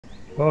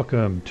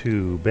Welcome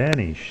to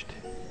Banished.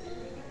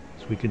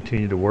 As we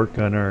continue to work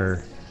on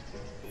our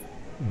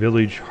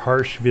village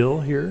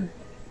Harshville here.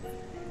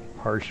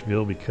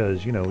 Harshville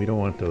because, we don't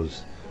want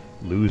those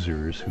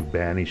losers who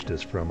banished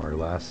us from our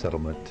last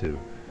settlement to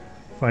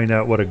find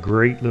out what a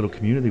great little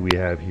community we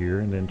have here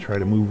and then try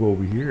to move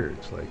over here.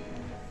 It's like,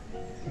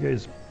 you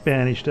guys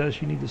banished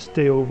us, you need to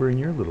stay over in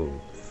your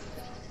little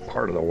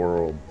part of the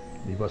world.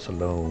 Leave us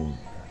alone.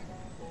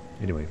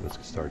 Anyway, let's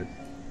get started.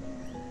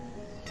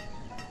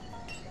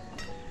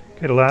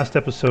 Okay, the last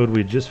episode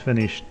we just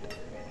finished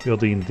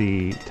building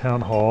the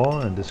town hall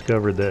and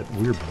discovered that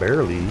we're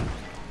barely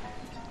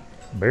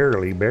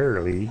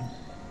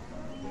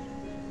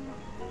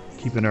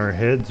keeping our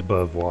heads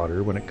above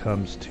water when it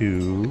comes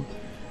to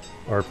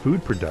our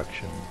food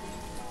production.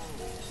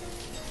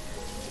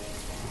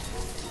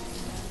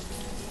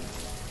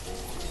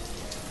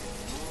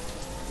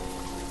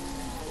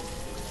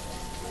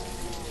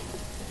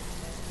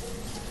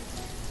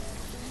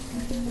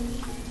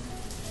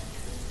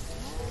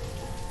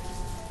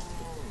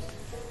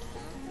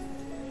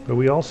 But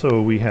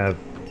we have,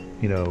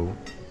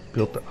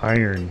 built the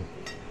iron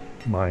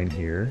mine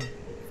here.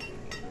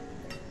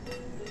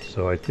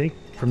 So I think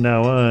from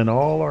now on,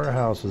 all our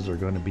houses are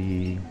going to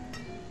be,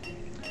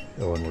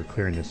 oh, and we're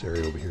clearing this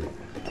area over here,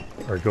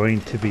 are going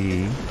to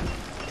be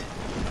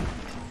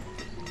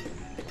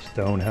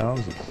stone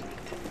houses.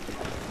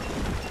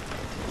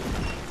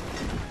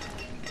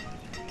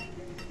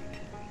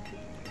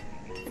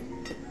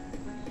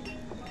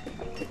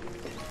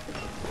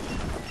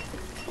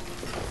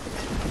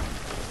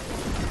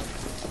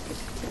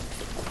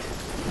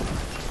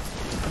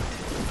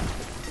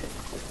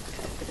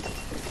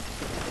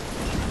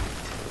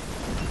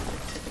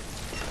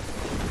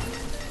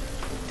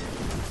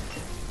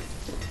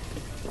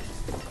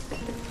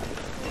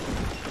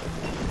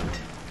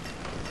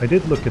 I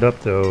did look it up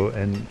though,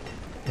 and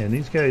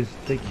these guys,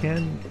 they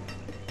can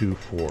do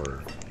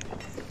 4.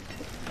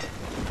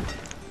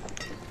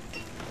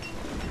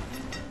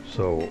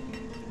 So,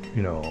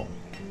 I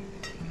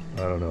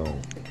don't know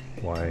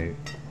why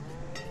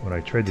when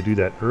I tried to do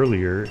that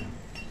earlier,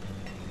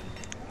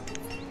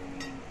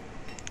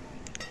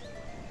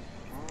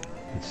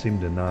 it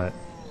seemed to not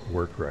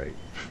work right.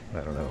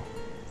 I don't know.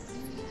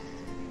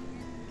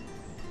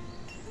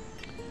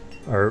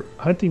 Our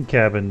hunting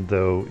cabin,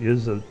 though,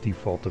 is a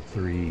default of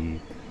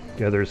 3.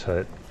 Gatherer's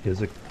hut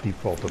is a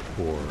default of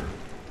 4.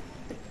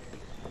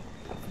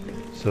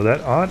 So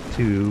that ought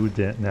to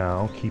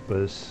now keep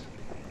us...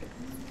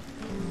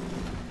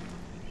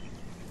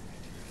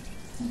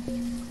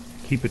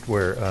 keep it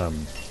where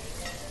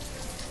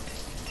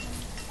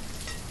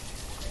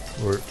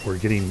we're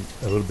getting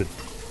a little bit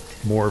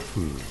more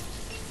food.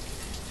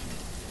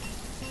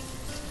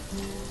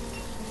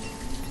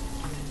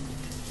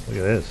 Look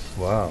at this.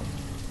 Wow.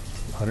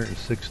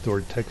 106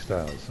 stored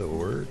textiles, so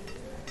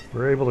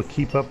we're able to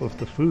keep up with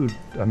the food,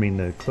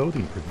 the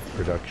clothing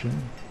production.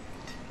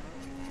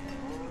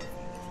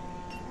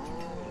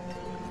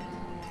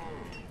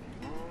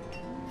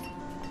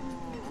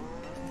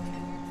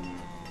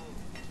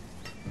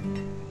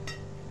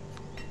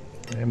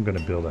 I am going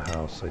to build a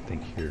house, I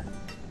think, here.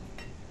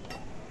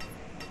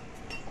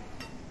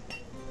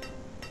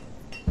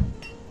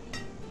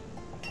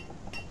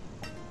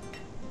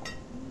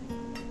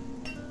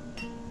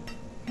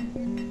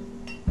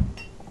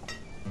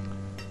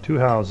 Two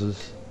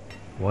houses,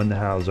 one to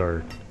house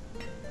our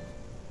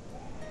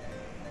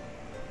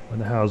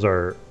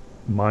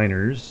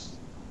miners,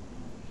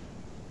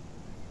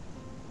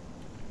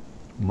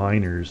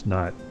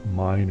 not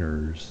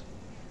miners.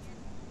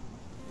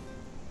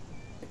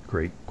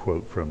 Great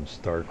quote from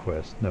Star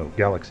Quest, no,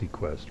 Galaxy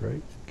Quest,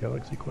 right?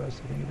 Galaxy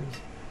Quest, I think it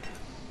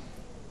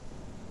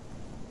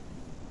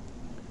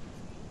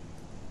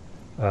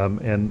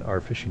is. And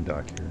our fishing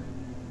dock here.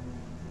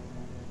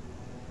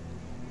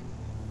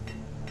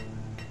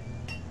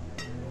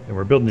 And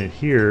we're building it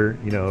here,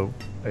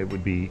 it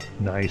would be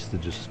nice to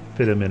just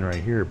fit them in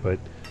right here, but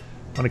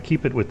I want to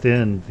keep it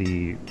within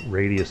the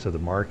radius of the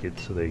market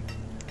so they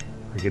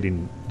are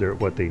getting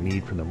what they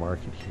need from the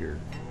market here.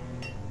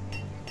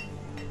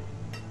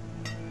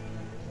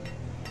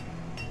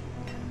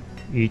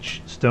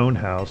 Each stone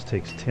house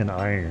takes 10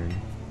 iron,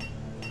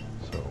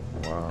 so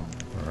wow,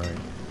 alright.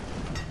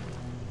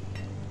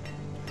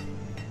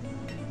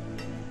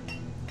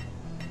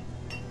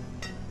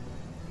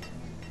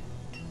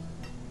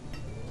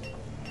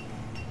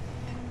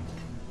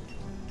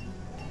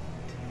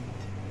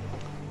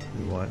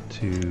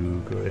 To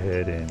go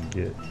ahead and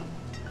get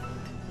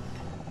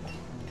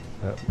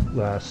that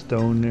last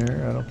stone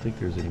there. I don't think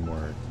there's any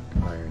more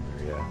iron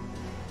there yet.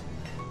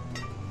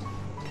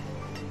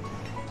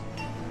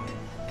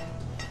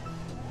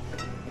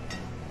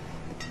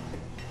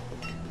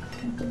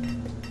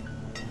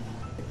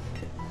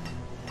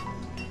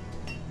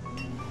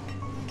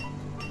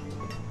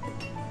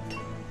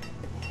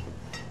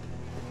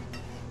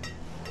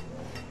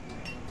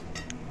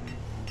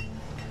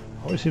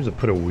 Always seems to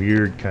put a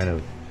weird kind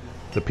of...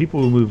 The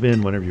people who move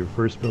in whenever you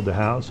first build a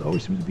house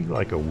always seem to be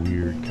like a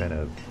weird kind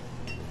of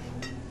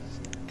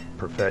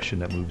profession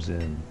that moves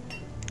in.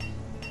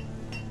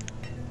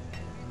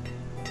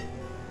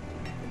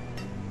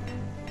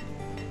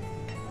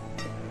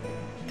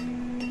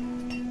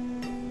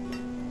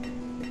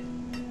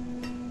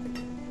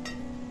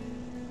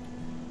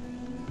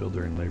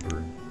 Builder and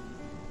laborer.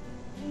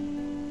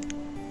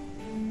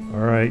 All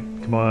right,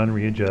 come on,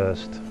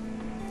 readjust.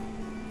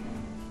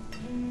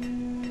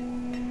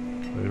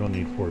 We don't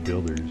need 4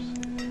 builders.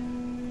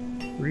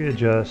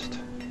 Readjust.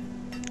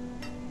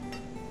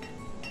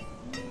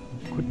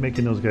 Quit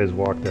making those guys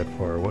walk that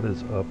far. What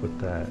is up with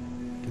that?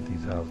 Get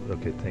these houses.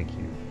 Okay, thank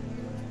you.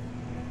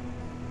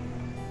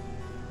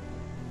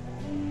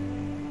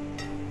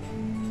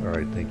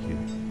 Alright, thank you.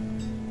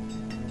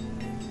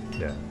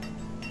 Yeah.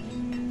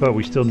 But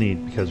we still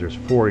need, because there's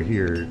 4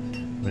 here,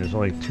 and there's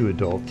only 2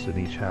 adults in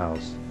each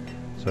house.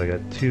 So I got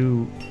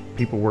 2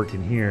 people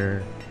working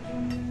here,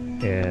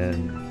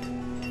 and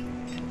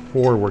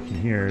 4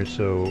 working here,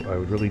 so I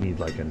would really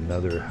need like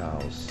another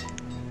house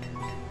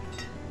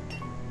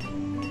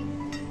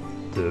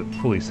to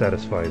fully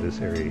satisfy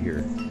this area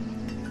here.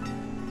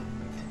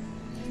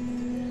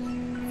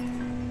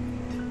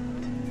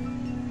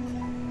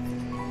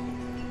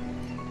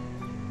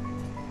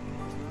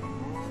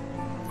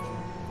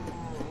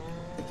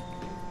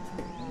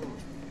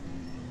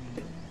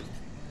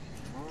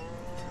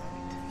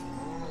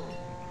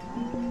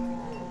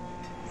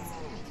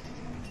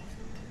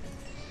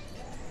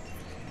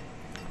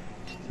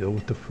 Still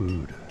with the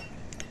food.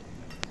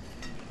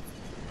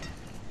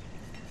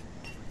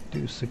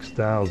 Do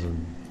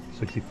 6,000,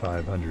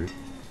 6,500.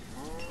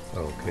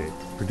 Okay,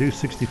 produce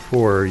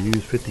 64,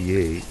 use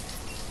 58.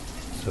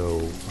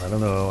 So I don't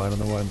know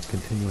why I'm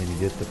continuing to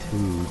get the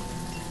food.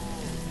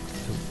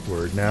 So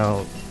we're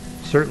now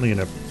certainly in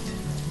a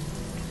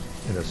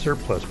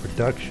surplus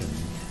production.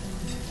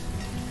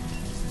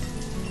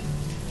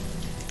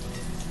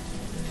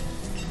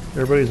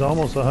 Everybody's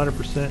almost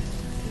 100%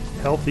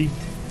 healthy.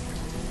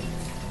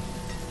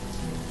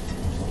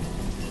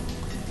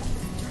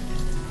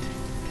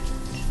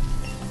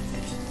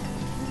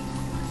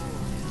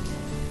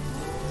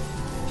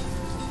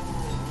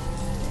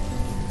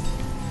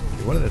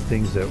 One of the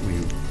things that we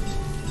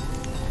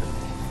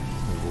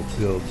will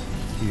build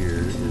here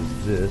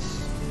is this.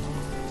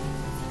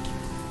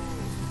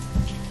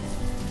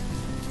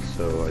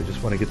 So I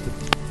just want to get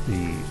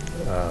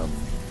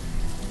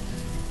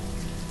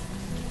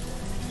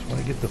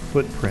the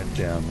footprint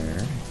down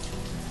there.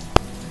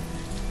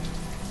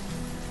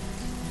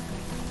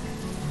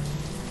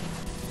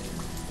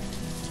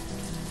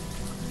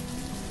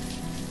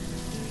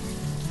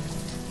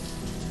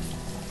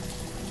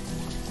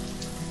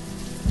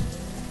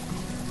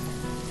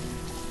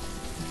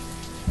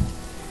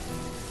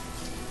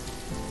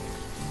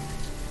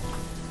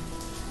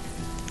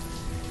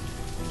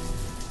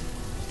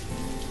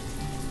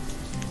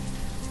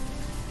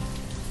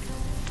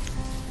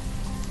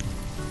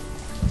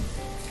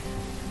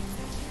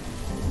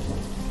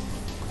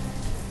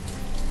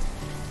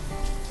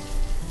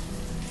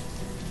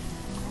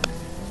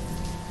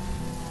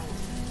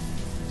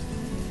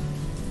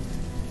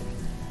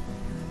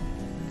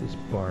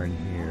 Barn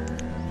here.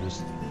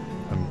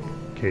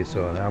 Okay,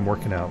 so now I'm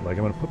working out, like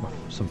I'm going to put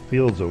some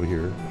fields over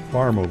here, a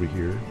farm over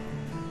here.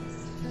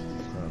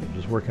 So I'm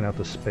just working out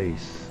the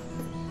space.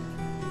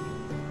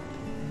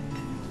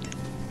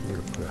 Where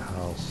to put a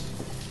house.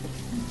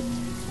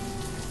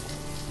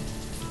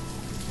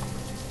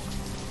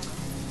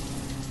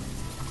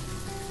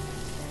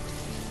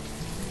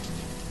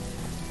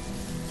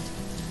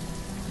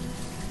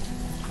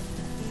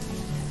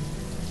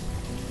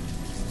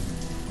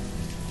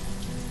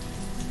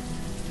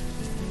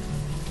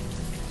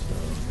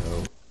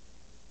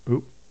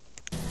 Oop.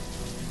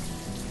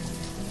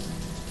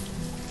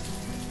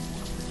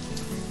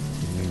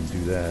 Didn't even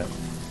do that.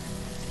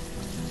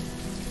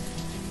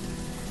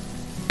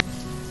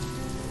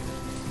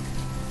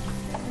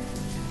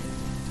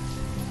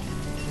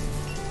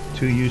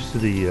 Too used to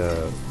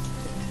the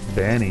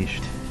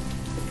banished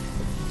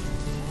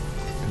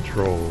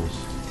controls.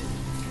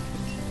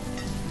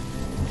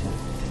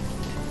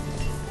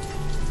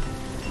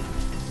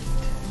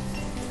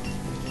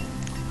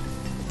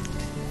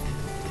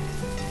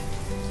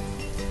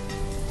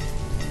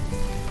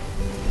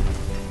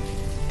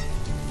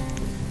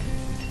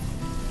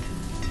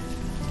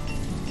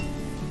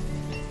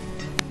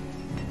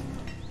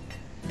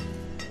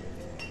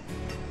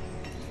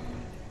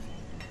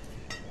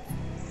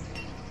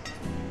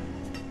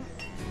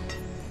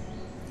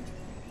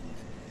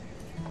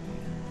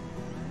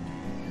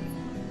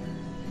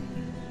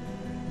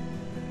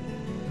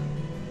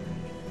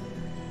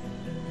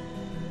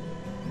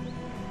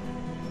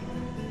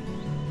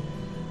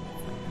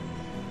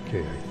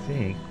 Okay, I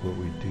think what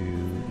we do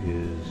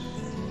is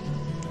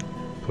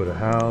put a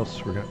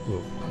house.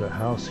 We'll put a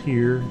house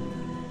here.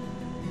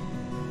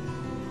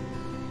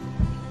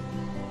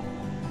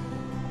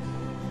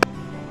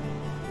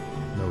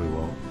 No, we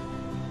won't.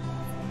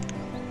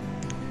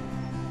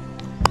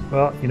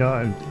 Well, you know,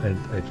 I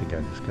think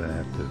I'm just gonna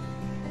have to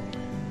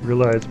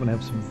realize I'm gonna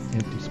have some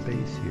empty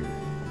space here.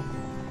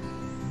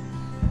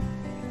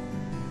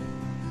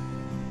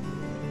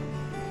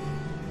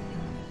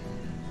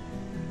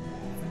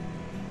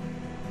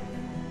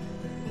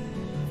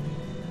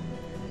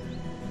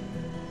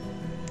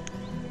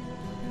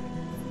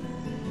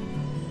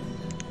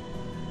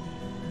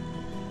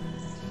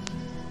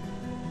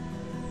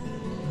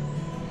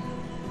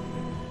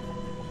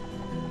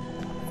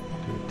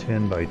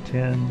 10 by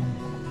 10.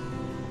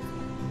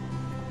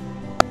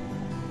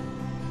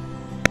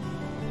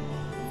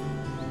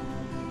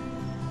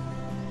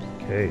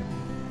 Okay.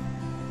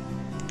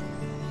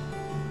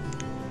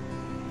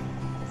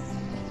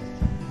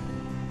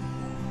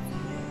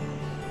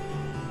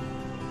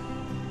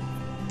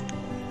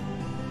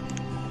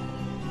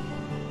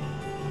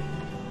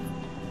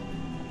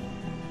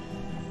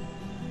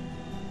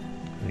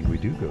 I think we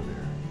do go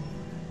there.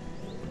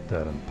 Put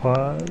that on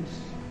pause.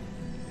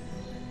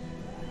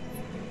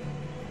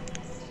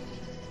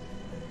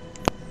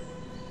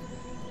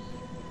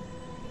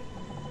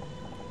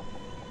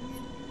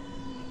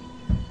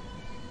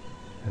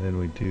 And then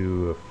we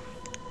do a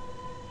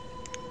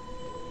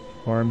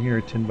farm here,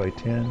 10 by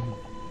 10.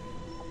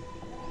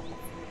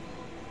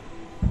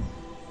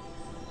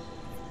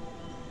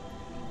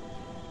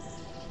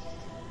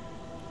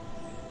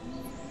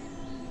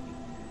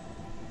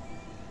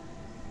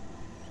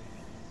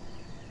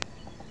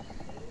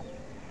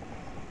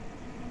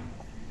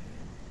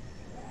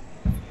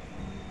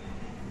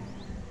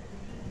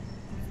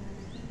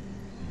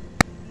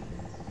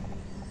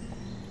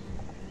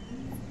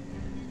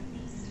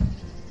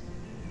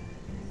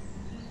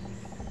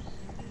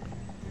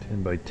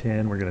 By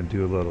 10, we're going to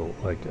do a little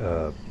like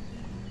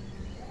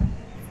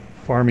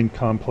farming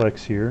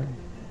complex here.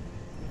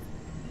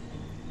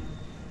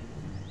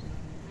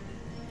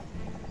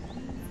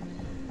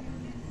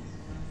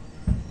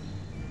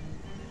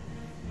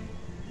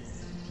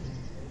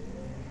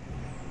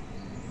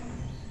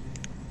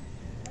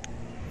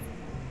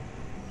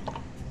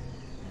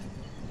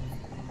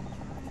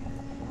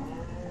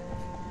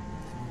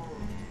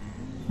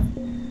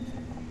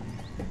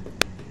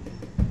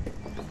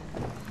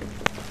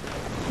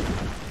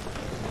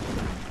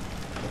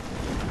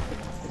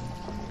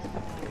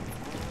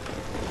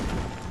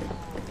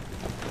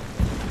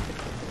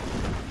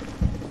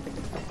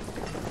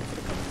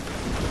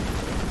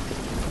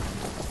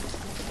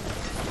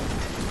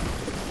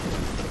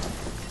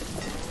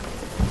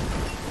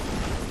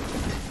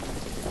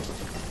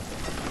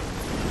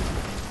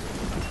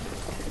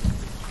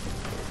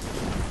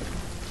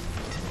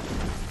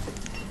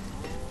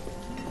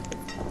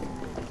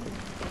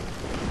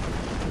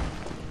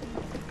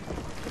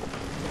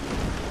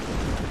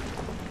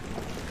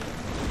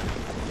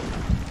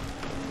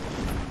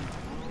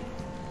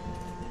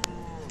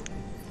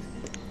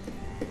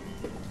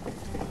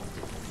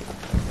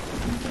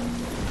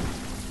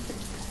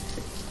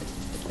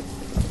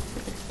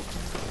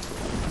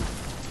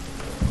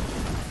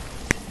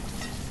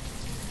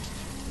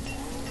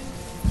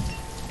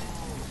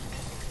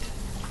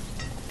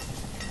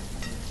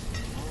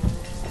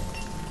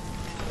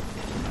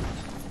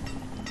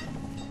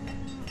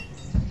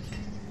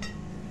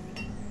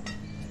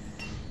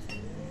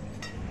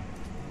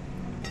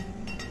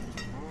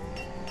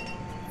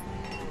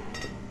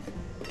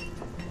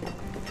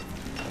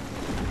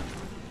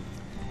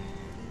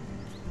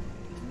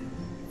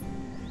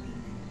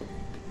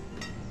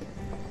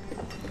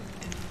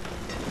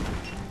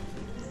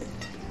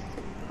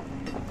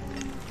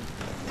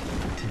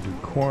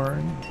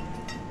 Corn.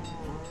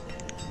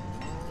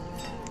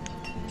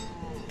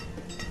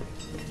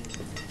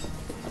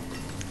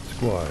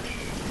 Squash.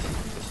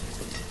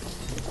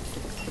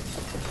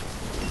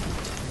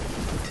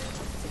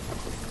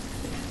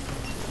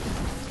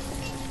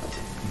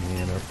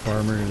 And our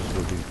farmers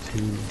will do 2.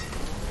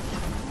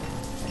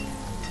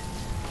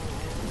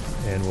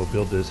 And we'll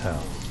build this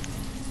house.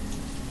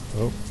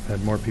 Oh,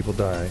 had more people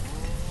die.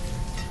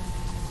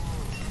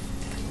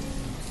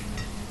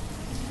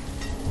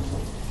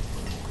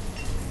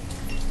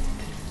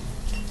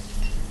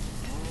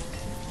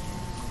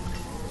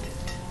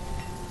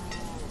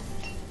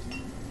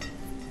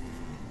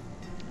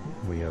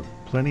 We have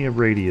plenty of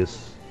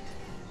radius,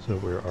 so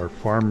our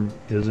farm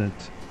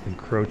isn't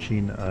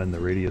encroaching on the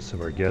radius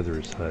of our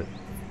gatherer's hut.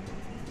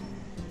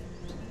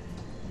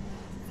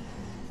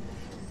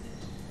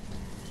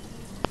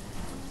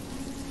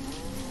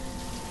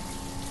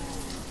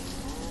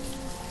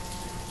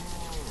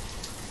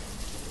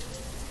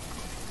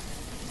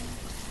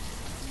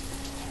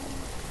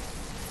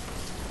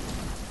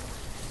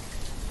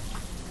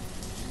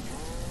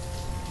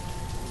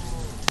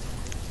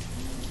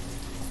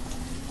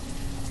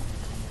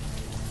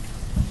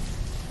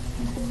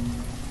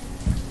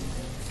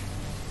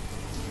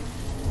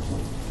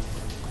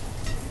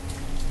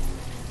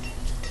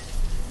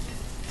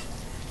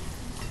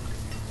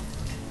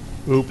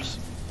 Oops.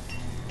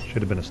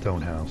 Should have been a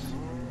stone house.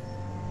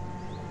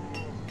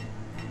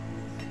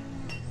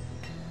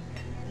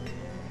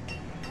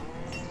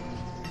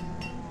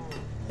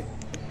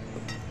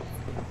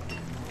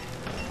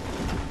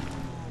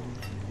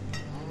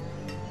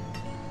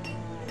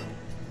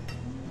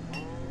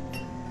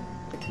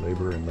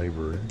 Laborer and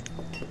laborer.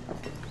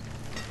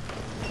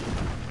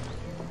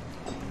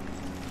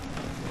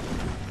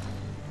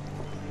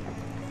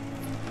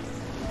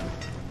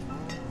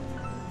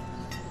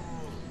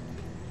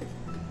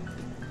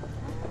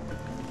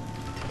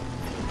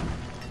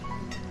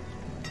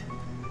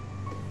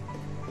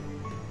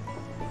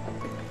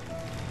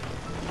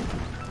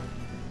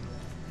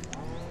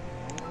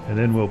 And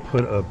then we'll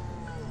put a, okay,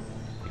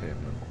 I'm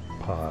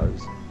gonna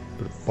pause,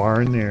 put a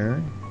barn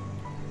there.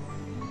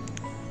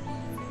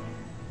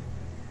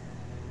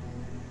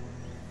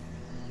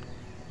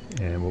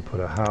 And we'll put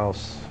a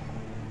house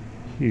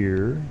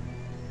here.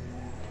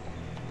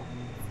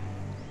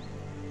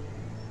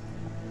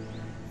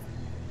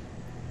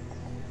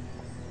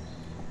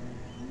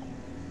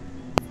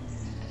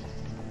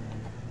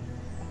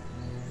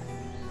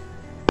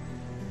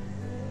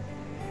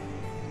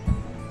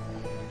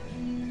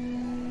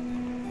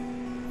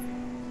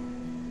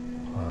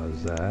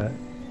 Pause that.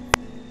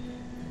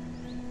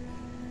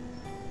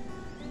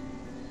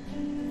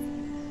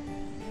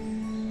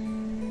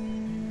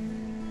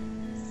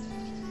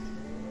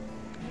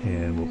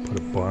 And we'll put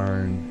a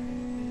barn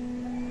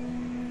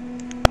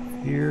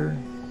here.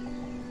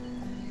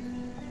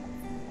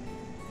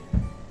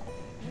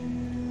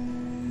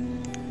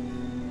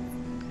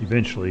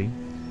 Eventually.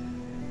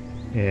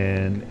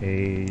 And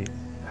a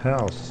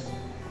house.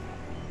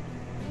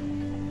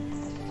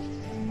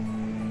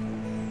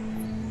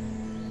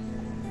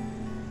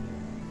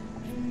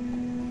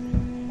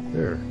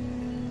 There.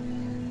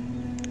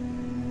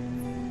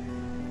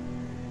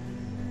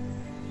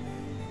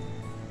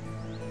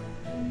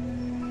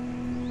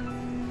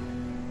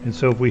 And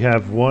so if we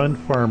have one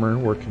farmer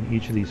working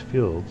each of these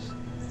fields,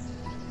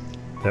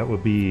 that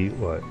would be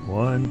what?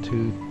 1,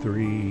 2,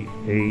 3,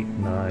 8,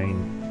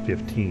 9,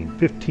 15.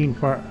 15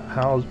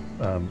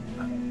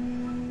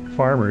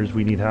 farmers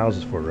we need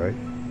houses for, right?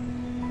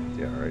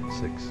 Yeah, right,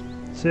 6.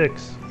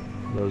 6.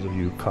 Those of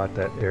you who caught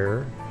that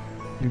error,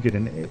 you get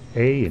an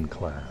A in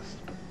class.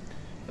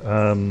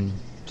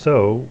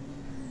 So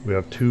we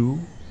have 2,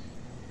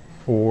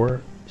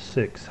 4,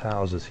 6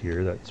 houses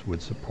here that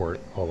would support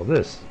all of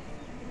this.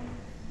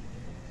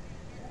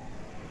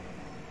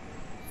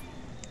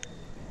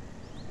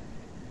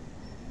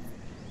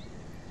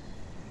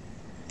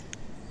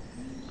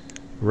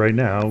 Right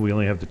now we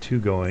only have the 2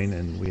 going,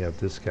 and we have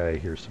this guy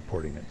here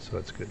supporting it, so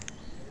that's good.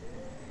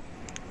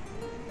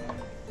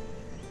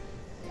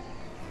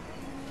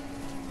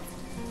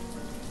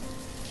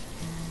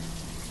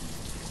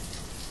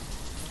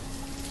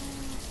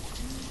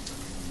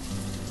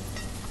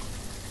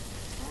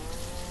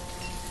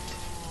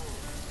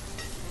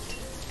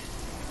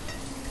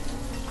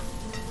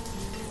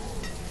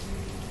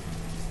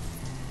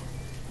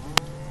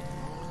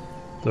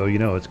 So, you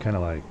know, it's kind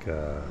of like,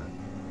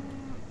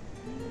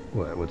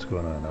 what's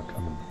going on? How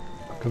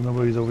come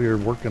nobody's over here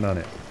working on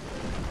it?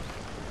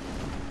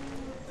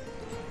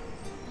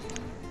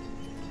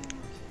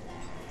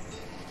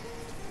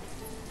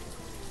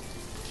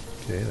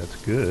 Okay, that's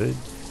good.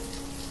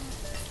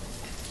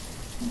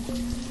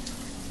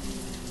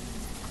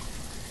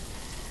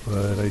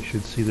 But I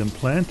should see them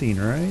planting,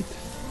 right?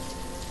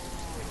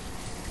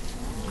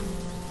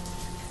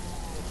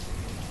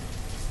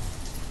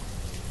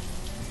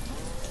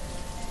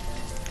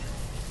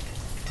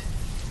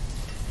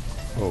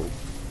 Oh.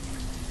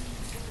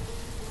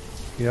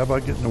 Yeah, how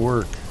about getting to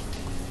work?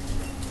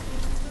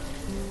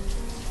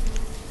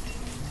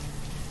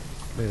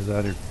 Everybody's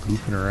out here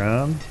goofing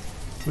around.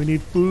 We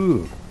need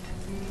food.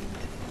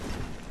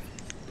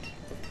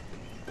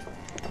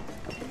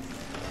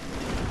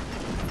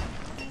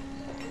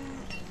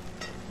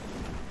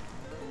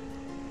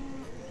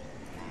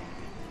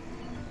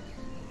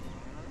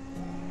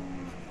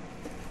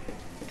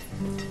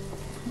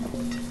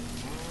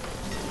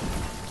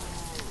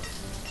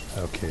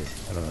 Okay,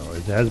 I don't know.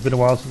 It has been a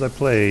while since I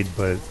played,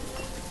 but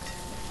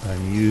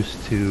I'm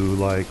used to,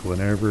 like,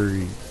 whenever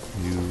you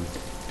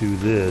do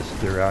this,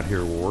 they're out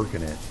here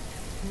working it.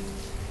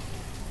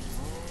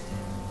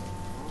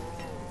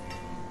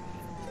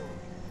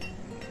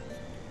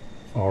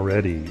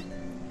 Already,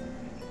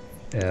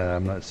 and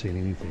I'm not seeing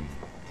anything.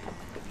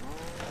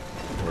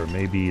 Or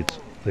maybe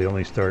they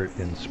only start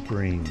in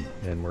spring,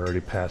 and we're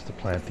already past the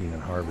planting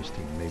and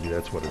harvesting. Maybe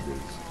that's what it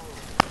is.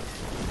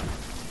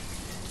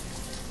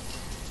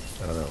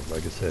 I don't know.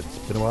 Like I said, it's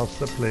been a while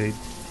since I played.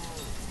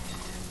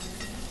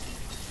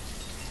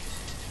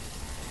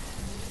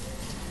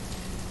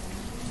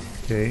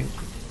 Okay,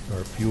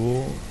 our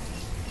fuel.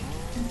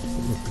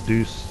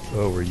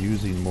 We're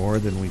using more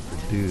than we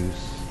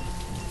produce.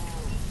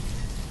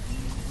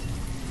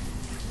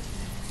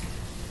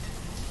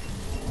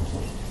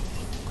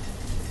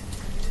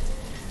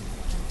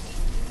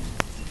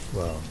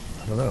 Well,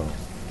 I don't know.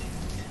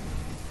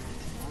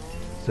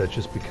 Is that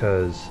just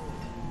because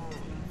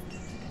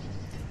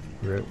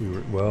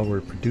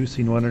we're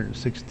producing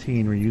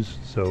 116, we're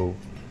using, so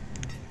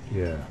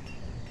yeah.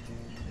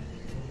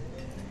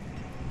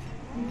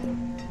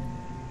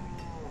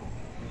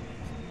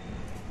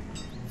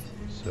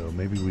 So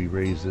maybe we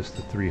raise this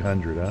to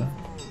 300, huh?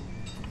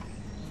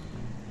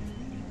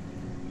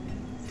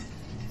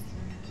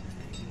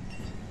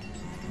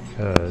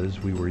 Because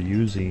we were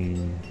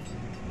using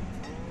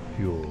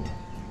fuel,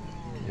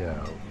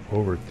 yeah,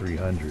 over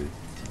 300.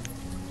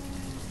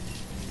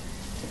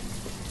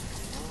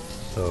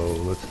 So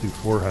let's do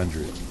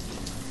 400.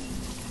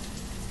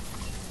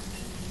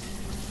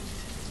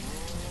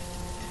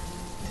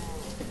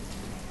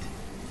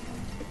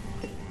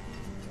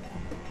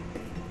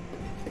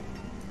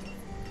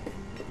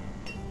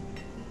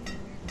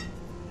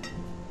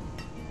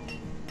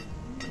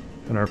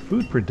 And our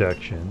food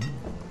production,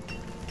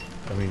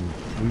 I mean,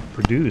 we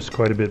produce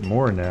quite a bit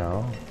more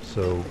now,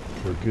 so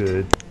we're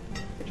good.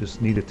 Just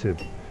needed to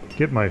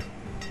get my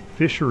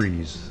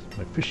fisheries,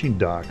 my fishing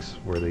docks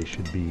where they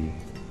should be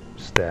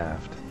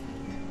staffed.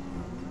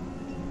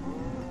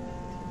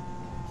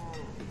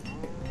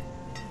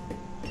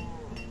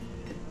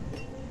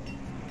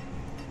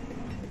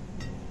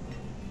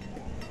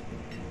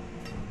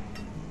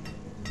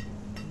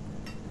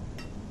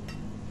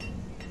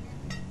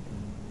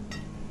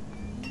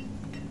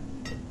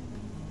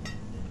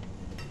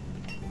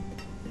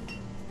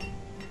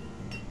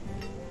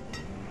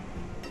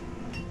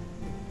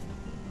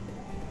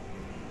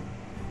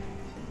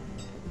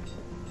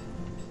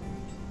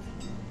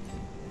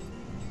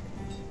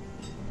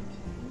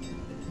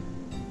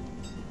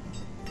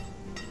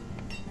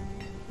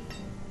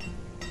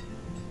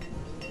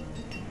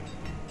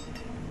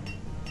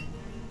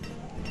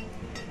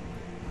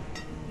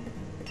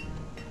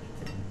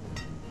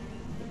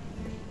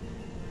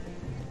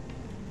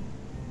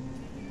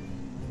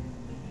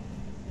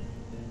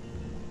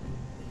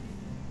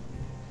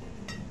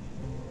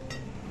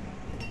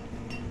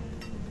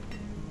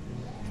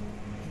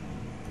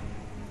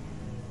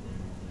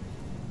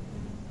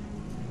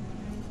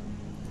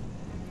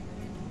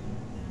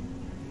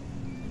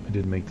 I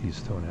did make these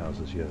stone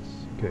houses, yes.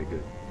 Okay,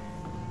 good.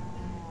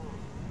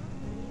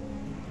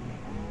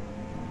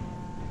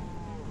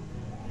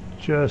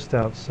 Just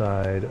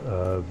outside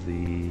of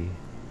the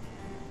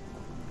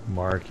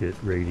market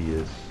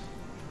radius.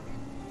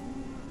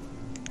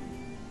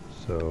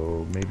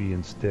 So maybe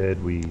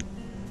instead we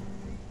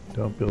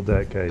don't build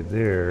that guy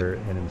there,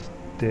 and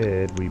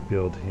instead we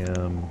build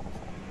him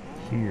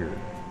here.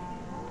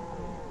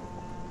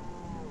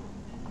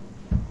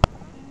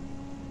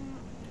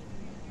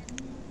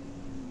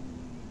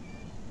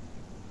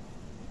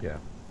 Yeah.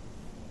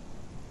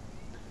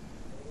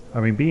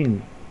 I mean,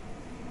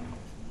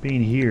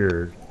 being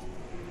here,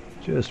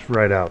 just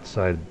right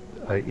outside,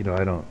 I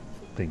don't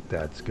think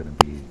that's gonna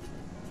be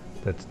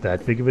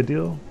that big of a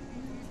deal,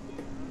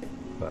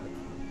 but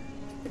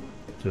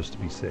just to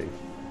be safe.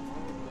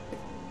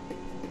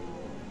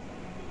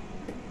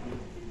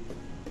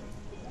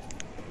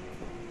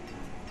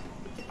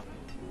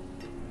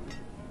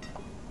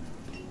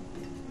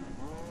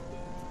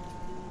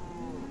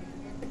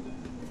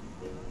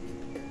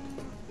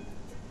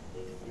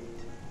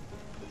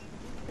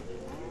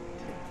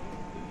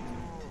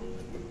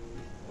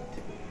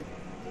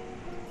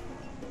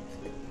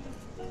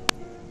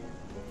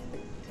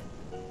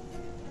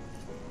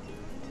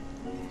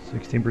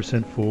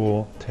 %,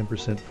 full,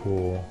 10%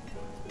 full.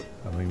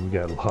 I mean, we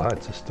got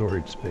lots of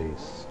storage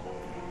space.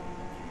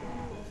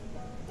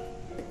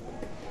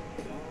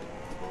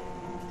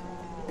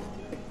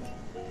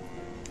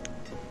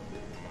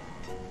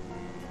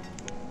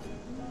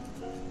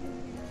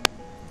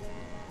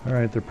 All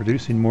right, they're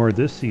producing more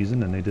this season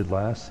than they did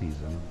last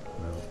season.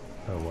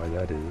 I don't know why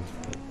that is.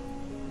 But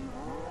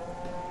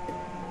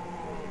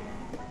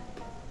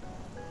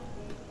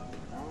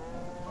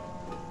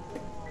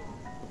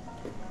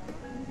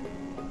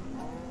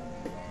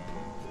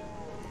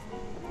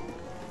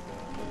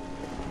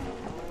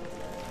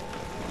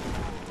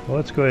well,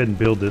 let's go ahead and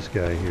build this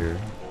guy here.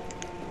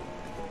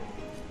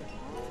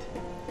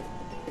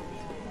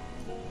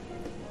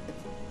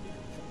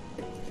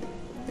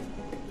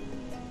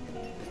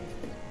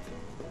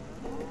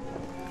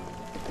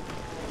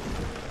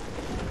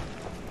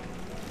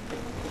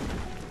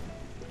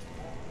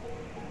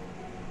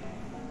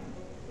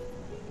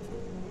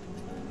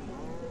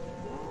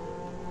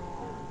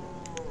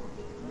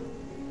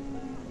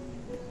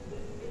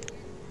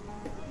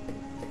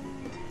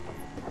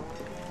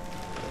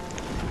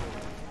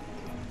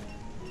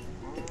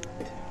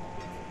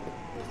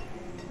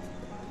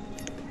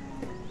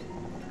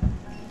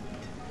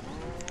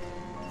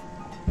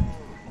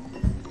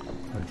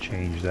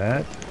 Change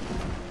that.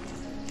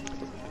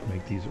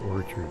 Make these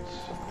orchards.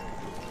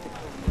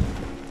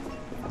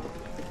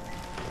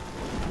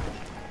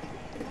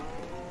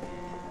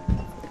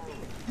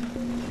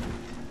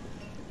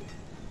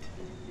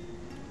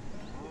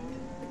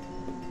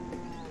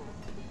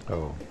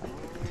 Oh,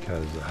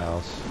 because the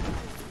house.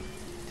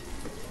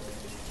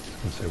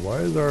 I was gonna say, why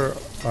is our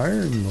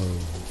iron low?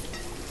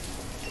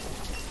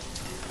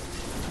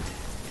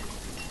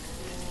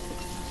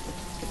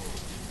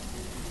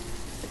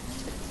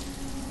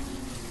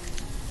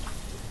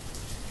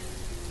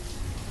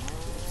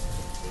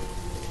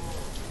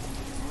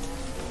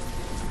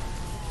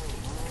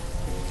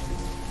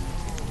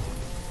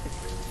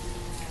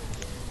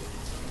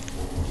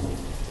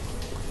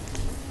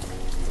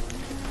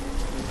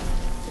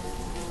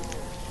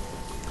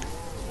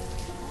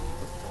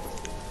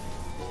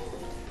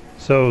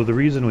 So the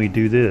reason we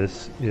do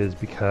this is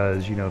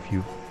because, you know, if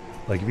you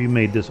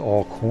made this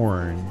all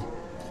corn,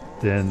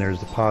 then there's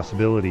the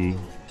possibility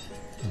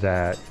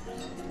that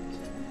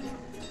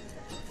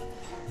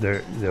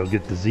they'll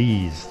get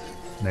diseased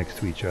next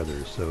to each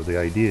other. So the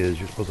idea is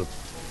you're supposed to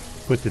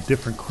put the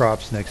different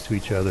crops next to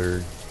each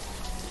other.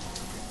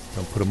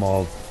 Don't put them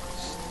all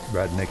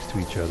right next to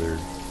each other.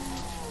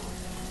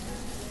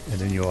 and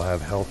then you'll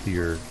have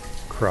healthier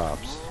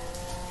crops.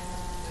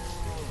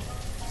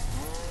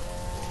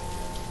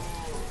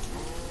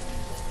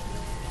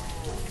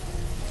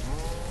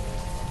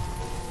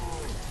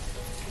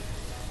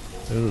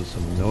 Those are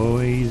some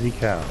noisy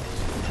cows.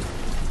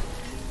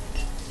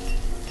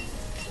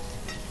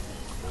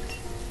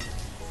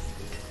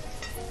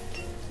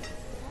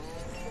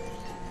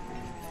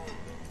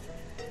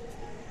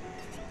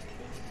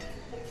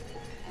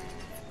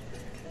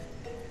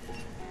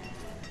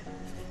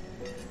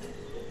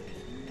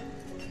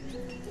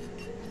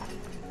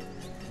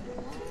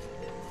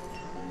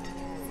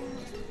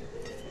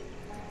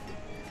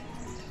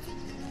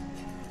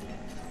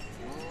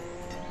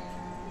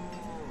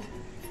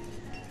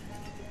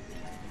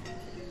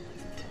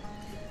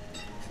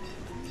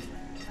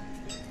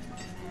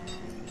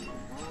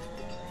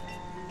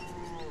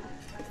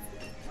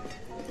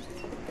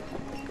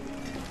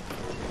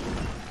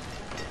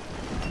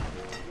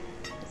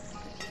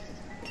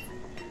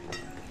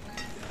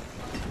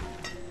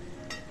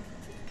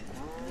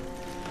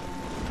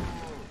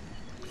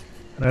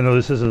 And I know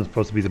this isn't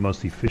supposed to be the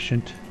most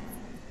efficient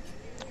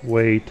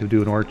way to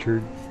do an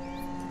orchard.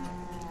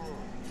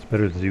 It's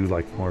better to do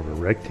like more of a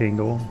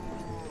rectangle,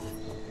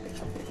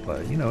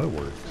 but you know, it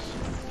works.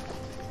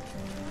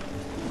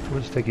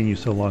 What's taking you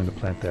so long to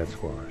plant that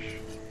squash?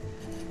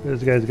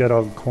 This guy's got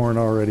all the corn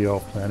already all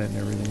planted and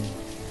everything.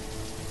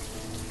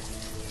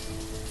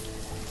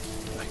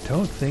 I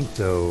don't think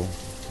though.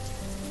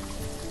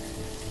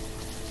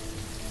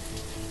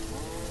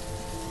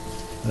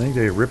 I think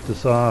they ripped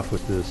us off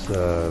with this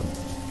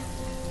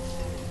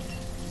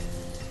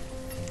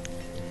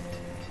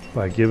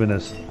by giving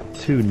us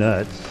 2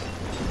 nuts.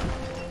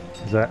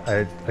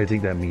 I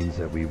think that means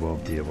that we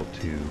won't be able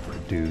to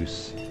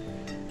produce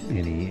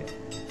any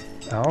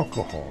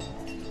alcohol,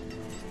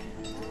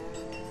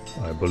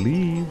 I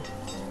believe.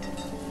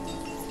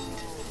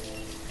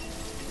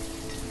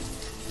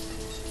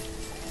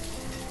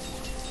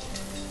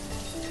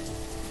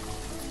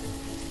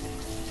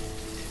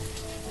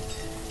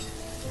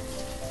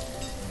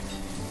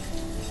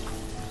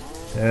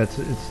 Yeah, it's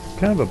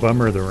kind of a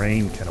bummer. The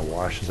rain kind of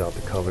washes out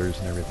the colors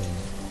and everything.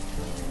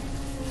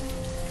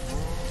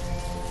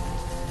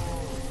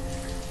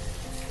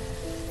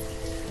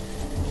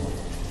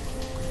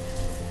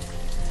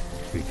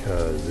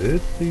 Because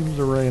it seems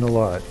to rain a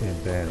lot in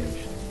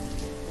Banished.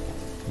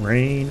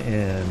 Rain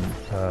and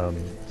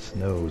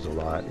snows a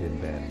lot in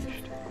Banished.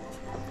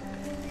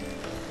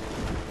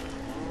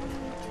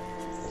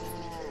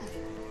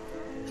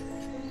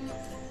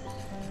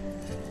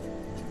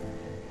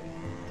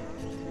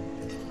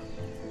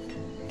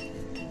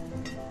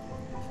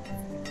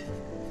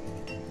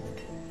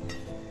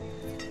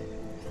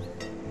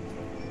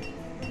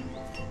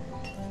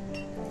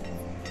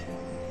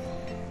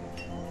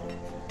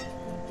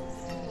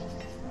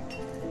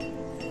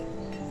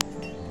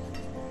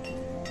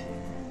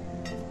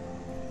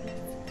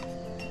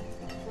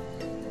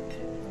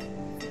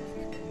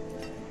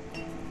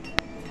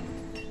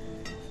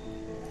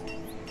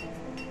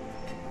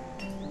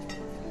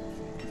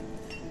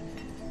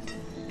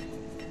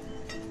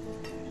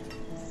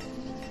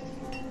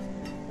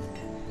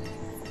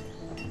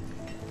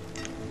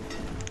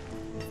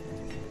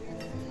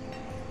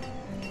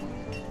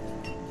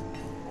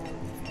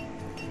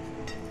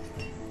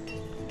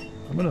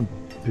 I'm gonna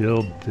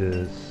build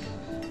this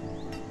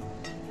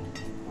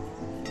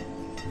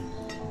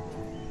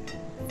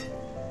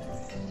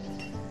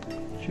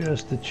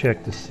just to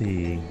check to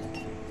see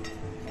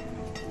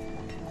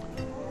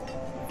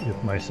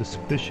if my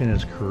suspicion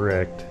is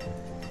correct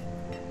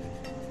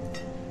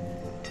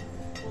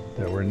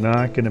that we're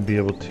not going to be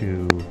able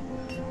to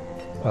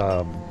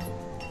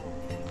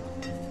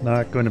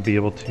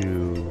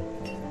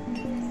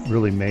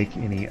really make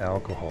any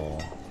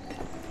alcohol,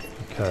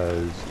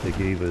 because they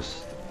gave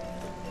us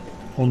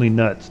only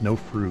nuts, no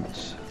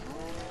fruits.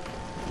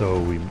 So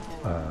we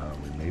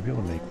may be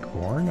able to make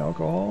corn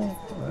alcohol?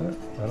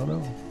 I don't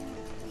know.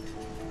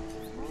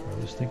 I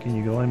was thinking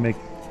you can only make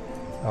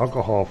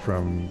alcohol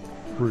from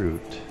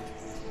fruit,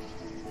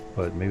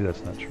 but maybe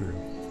that's not true.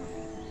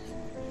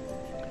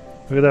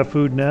 Look at that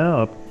food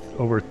now, up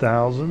over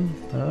 1,000,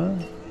 huh?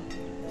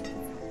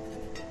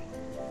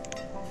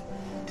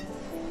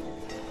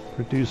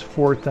 Produce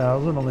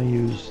 4,000, only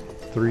use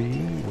 3.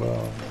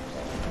 Well,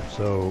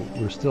 so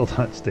we're still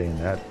not staying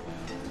that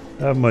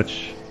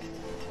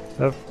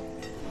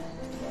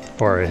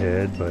far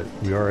ahead, but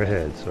we are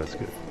ahead, so that's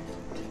good.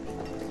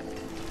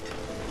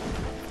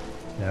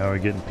 Now we're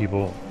getting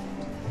people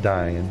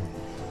dying.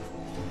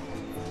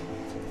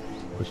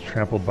 Was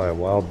trampled by a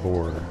wild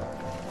boar.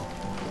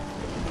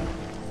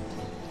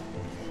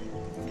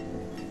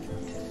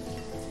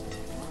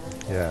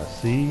 Yeah,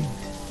 see?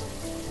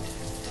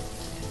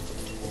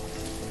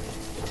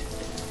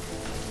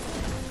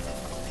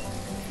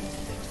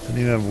 Don't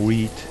even have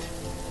wheat.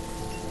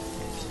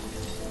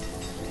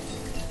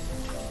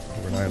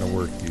 We're not gonna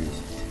work you.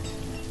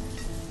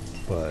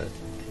 But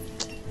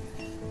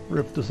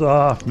ripped us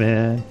off,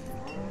 man.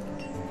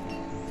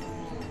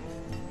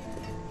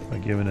 by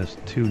giving us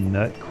 2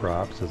 nut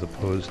crops as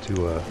opposed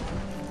to a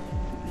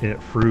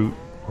fruit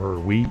or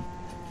wheat.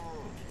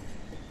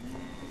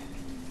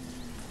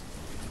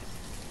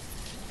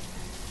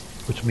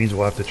 Which means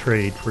we'll have to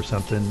trade for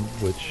something,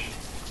 which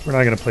we're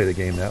not going to play the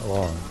game that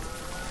long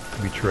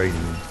to be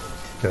trading,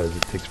 because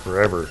it takes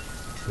forever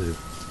to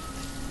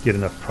get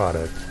enough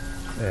product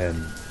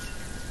and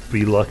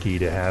be lucky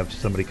to have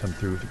somebody come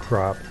through with the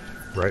crop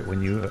right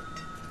when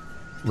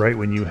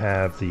you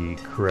have the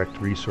correct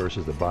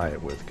resources to buy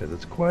it with, because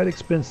it's quite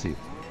expensive.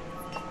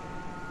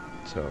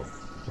 So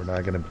we're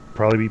not going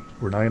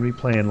to be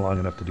playing long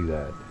enough to do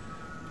that.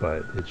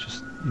 But it's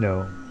just, you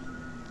know,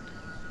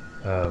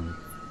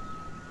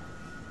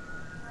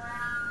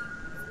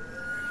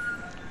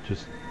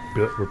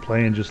 we're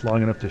playing just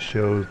long enough to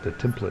show the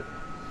template.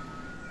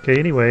 Okay,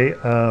 anyway,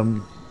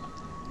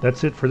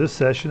 that's it for this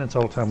session. That's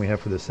all the time we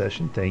have for this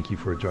session. Thank you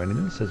for joining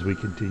us as we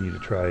continue to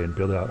try and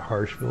build out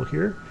Harshville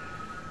here.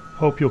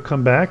 Hope you'll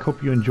come back.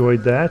 Hope you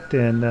enjoyed that.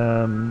 And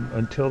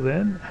until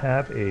then,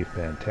 have a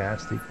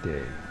fantastic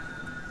day.